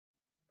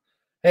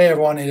Hey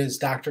everyone, it is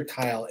Dr.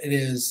 Kyle. It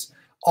is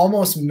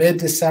almost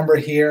mid-December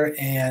here,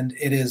 and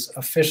it is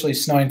officially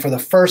snowing for the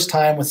first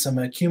time with some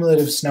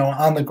accumulative snow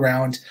on the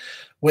ground,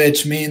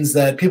 which means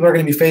that people are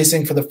going to be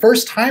facing for the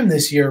first time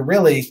this year,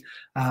 really,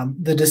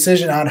 the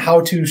decision on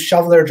how to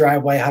shovel their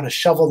driveway, how to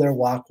shovel their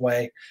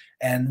walkway,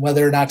 and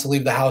whether or not to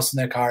leave the house in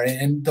their car.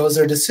 And those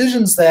are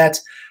decisions that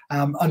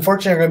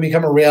unfortunately are going to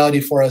become a reality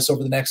for us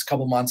over the next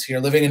couple months here,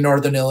 living in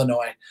Northern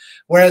Illinois.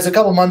 Whereas a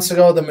couple months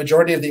ago, the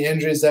majority of the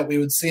injuries that we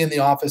would see in the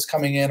office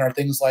coming in are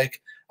things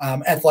like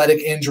athletic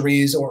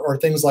injuries or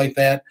things like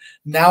that.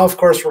 Now, of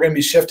course, we're going to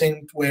be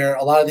shifting where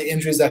a lot of the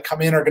injuries that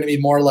come in are going to be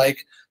more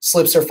like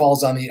slips or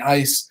falls on the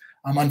ice.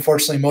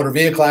 Unfortunately, motor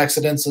vehicle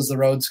accidents as the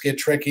roads get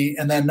tricky.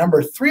 And then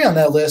number 3 on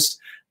that list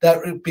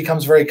that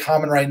becomes very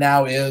common right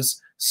now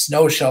is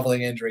snow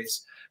shoveling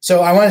injuries.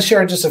 So I want to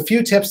share just a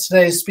few tips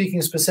today,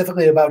 speaking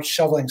specifically about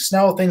shoveling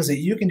snow, things that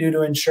you can do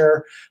to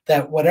ensure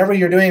that whatever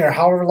you're doing or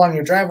however long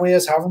your driveway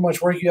is, however much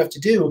work you have to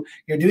do,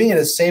 you're doing it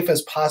as safe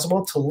as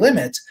possible to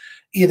limit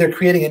either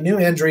creating a new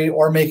injury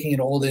or making an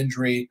old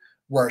injury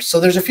worse. So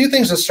there's a few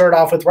things to start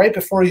off with right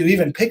before you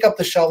even pick up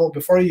the shovel,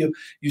 before you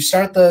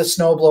start the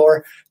snow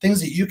blower,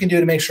 things that you can do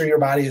to make sure your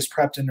body is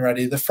prepped and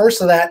ready. The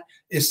first of that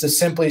is to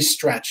simply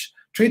stretch.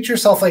 Treat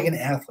yourself like an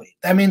athlete.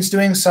 That means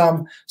doing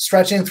some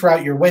stretching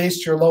throughout your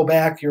waist, your low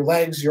back, your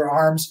legs, your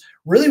arms.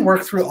 Really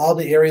work through all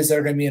the areas that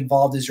are going to be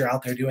involved as you're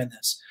out there doing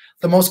this.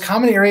 The most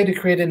common area to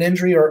create an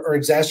injury or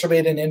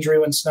exacerbate an injury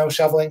when snow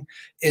shoveling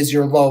is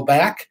your low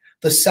back.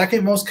 The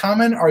second most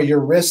common are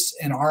your wrists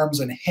and arms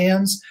and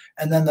hands.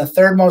 And then the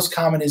third most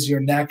common is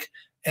your neck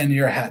and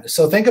your head.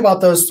 So think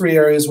about those 3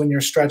 areas when you're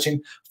stretching.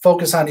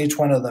 Focus on each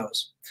one of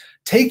those.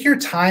 Take your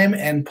time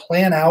and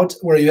plan out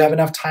where you have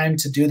enough time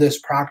to do this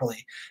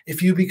properly.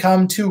 If you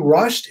become too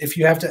rushed, if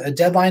you have a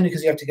deadline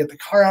because you have to get the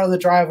car out of the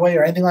driveway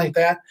or anything like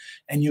that,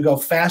 and you go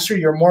faster,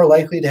 you're more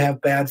likely to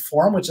have bad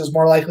form, which is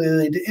more likely to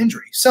lead to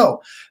injury.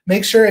 So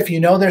make sure if you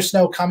know there's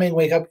snow coming,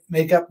 wake up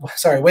with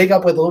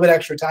a little bit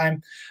extra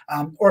time,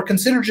 or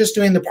consider just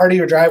doing the part of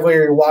your driveway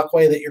or your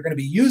walkway that you're going to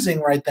be using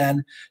right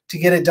then to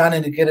get it done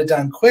and to get it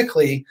done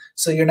quickly,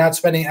 so you're not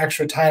spending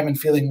extra time and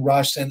feeling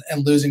rushed and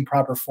losing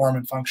proper form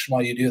and function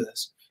while you do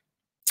this.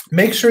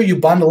 Make sure you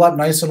bundle up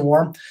nice and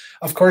warm.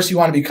 Of course, you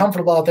want to be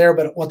comfortable out there,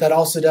 but what that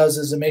also does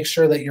is to make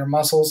sure that your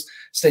muscles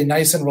stay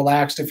nice and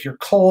relaxed. If you're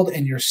cold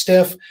and you're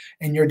stiff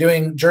and you're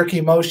doing jerky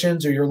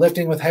motions or you're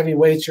lifting with heavy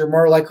weights, you're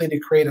more likely to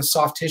create a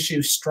soft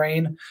tissue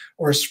strain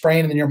or a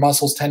sprain in your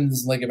muscles,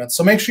 tendons, and ligaments.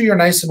 So make sure you're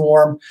nice and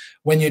warm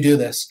when you do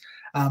this.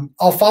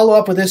 I'll follow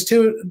up with this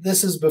too.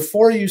 This is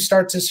before you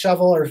start to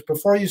shovel or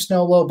before you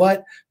snow blow,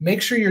 but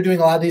make sure you're doing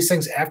a lot of these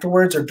things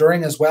afterwards or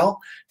during as well.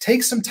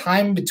 Take some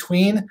time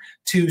between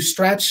to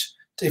stretch.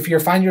 If you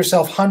find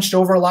yourself hunched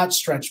over a lot,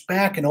 stretch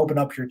back and open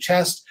up your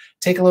chest.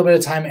 Take a little bit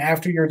of time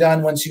after you're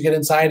done, once you get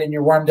inside and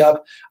you're warmed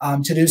up,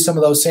 to do some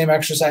of those same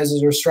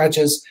exercises or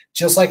stretches,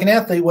 just like an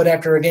athlete would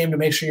after a game, to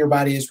make sure your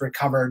body is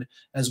recovered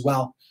as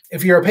well.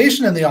 If you're a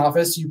patient in the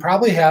office, you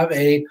probably have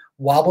a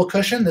wobble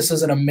cushion. This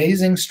is an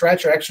amazing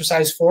stretch or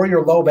exercise for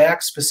your low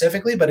back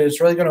specifically, but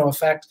it's really going to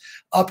affect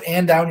up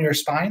and down your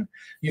spine.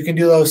 You can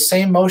do those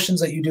same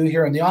motions that you do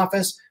here in the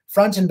office,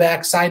 front and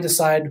back, side to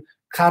side,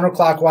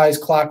 counterclockwise,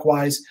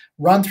 clockwise.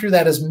 Run through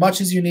that as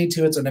much as you need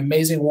to. It's an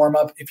amazing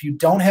warm-up. If you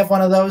don't have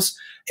one of those,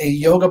 a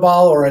yoga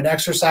ball or an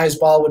exercise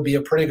ball would be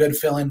a pretty good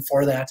fill-in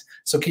for that.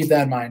 So keep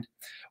that in mind.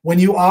 When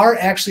you are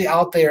actually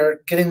out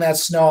there getting that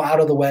snow out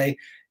of the way,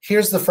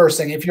 here's the first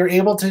thing. If you're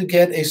able to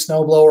get a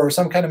snowblower or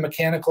some kind of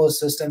mechanical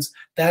assistance,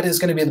 that is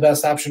going to be the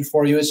best option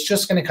for you. It's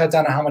just going to cut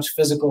down on how much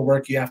physical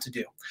work you have to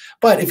do.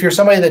 But if you're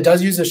somebody that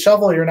does use a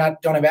shovel,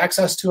 don't have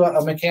access to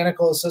a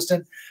mechanical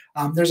assistant,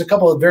 there's a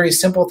couple of very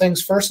simple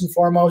things. First and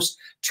foremost,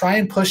 try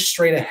and push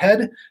straight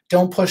ahead.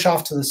 Don't push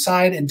off to the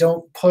side, and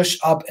don't push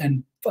up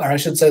or I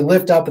should say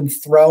lift up and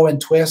throw and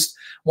twist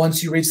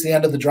once you reach the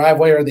end of the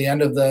driveway or the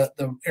end of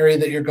the area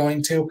that you're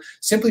going to.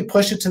 Simply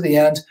push it to the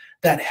end.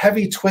 That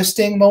heavy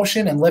twisting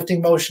motion and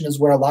lifting motion is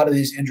where a lot of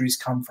these injuries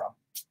come from.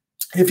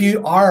 If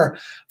you are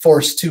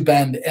forced to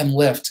bend and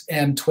lift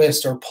and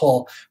twist or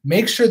pull,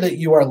 make sure that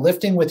you are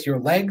lifting with your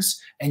legs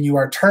and you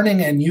are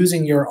turning and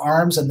using your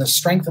arms and the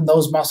strength in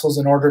those muscles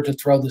in order to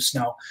throw the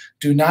snow.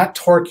 Do not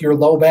torque your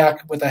low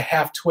back with a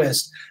half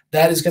twist.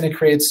 That is going to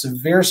create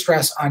severe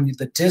stress on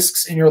the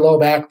discs in your low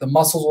back. The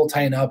muscles will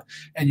tighten up,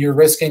 and you're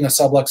risking a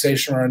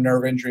subluxation or a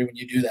nerve injury when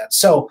you do that.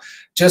 So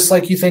just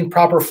like you think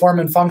proper form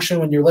and function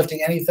when you're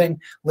lifting anything,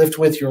 lift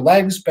with your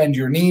legs, bend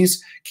your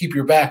knees, keep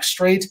your back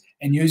straight,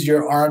 and use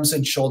your arms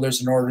and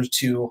shoulders in order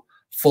to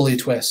fully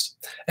twist.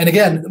 And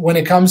again, when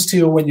it comes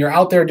to when you're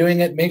out there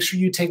doing it, make sure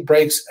you take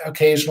breaks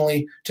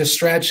occasionally to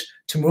stretch,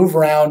 to move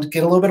around,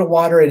 get a little bit of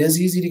water. It is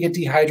easy to get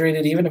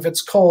dehydrated. Even if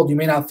it's cold, you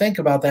may not think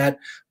about that,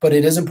 but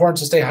it is important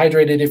to stay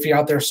hydrated if you're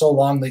out there so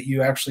long that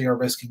you actually are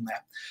risking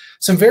that.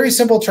 Some very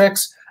simple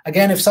tricks.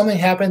 Again, if something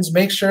happens,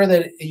 make sure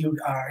that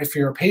if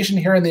you're a patient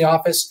here in the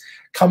office,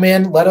 come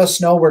in, let us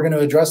know. We're going to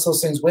address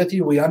those things with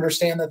you. We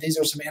understand that these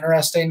are some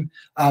interesting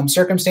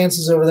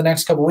circumstances over the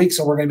next couple of weeks,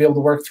 and we're going to be able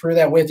to work through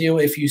that with you.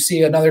 If you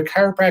see another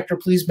chiropractor,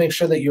 please make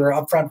sure that you're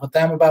upfront with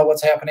them about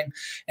what's happening.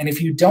 And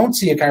if you don't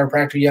see a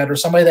chiropractor yet, or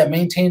somebody that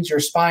maintains your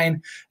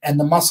spine and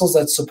the muscles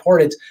that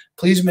support it,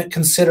 please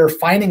consider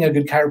finding a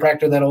good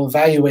chiropractor that will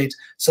evaluate,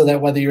 so that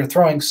whether you're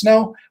throwing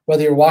snow,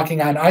 whether you're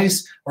walking on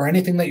ice, or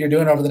anything that you're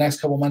doing over the next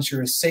couple of months,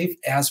 you're as safe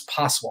as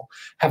possible.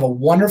 Have a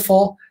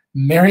wonderful,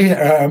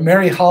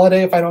 merry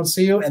holiday if I don't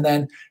see you, and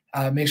then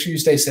make sure you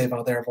stay safe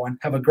out there, everyone.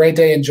 Have a great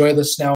day. Enjoy the snow.